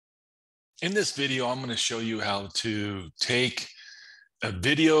In this video, I'm going to show you how to take a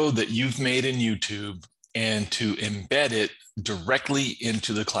video that you've made in YouTube and to embed it directly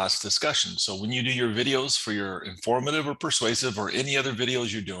into the class discussion. So when you do your videos for your informative or persuasive or any other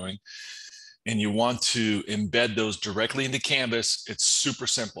videos you're doing, and you want to embed those directly into Canvas, it's super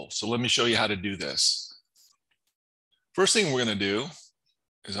simple. So let me show you how to do this. First thing we're going to do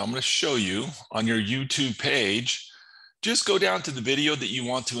is I'm going to show you on your YouTube page, just go down to the video that you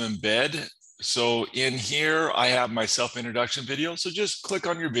want to embed. So in here, I have my self-introduction video. So just click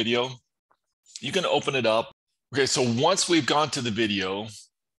on your video. You can open it up. Okay, so once we've gone to the video,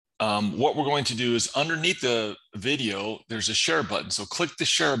 what we're going to do is underneath the video, there's a share button. So click the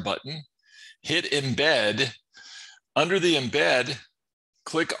share button, hit embed. Under the embed,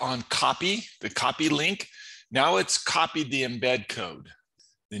 click on copy, the copy link. Now it's copied the embed code.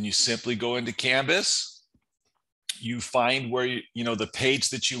 Then you simply go into Canvas. You find where the page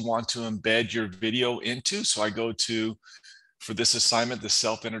that you want to embed your video into. So I go to, for this assignment, the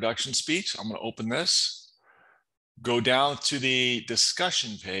self-introduction speech. I'm going to open this, go down to the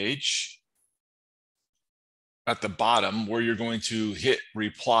discussion page at the bottom where you're going to hit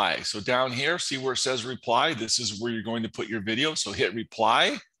reply. So down here, see where it says reply? This is where you're going to put your video. So hit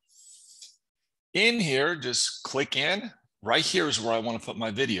reply. In here, just click in. Right here is where I want to put my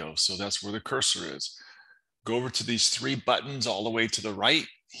video. So that's where the cursor is. Go over to these three buttons all the way to the right,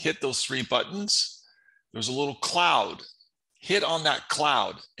 hit those three buttons. There's a little cloud. Hit on that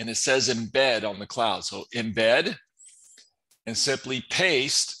cloud and it says embed on the cloud. So embed and simply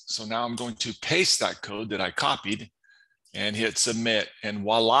paste. So now I'm going to paste that code that I copied and hit submit, and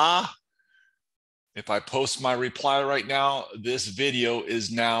voila. If I post my reply right now, this video is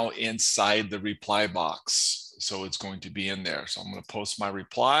now inside the reply box. So it's going to be in there. So I'm going to post my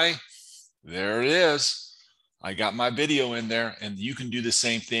reply. There it is. I got my video in there, and you can do the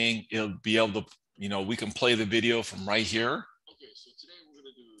same thing. It'll be able to, we can play the video from right here. Okay, so today we're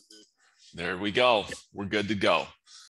going to do. There we go. We're good to go.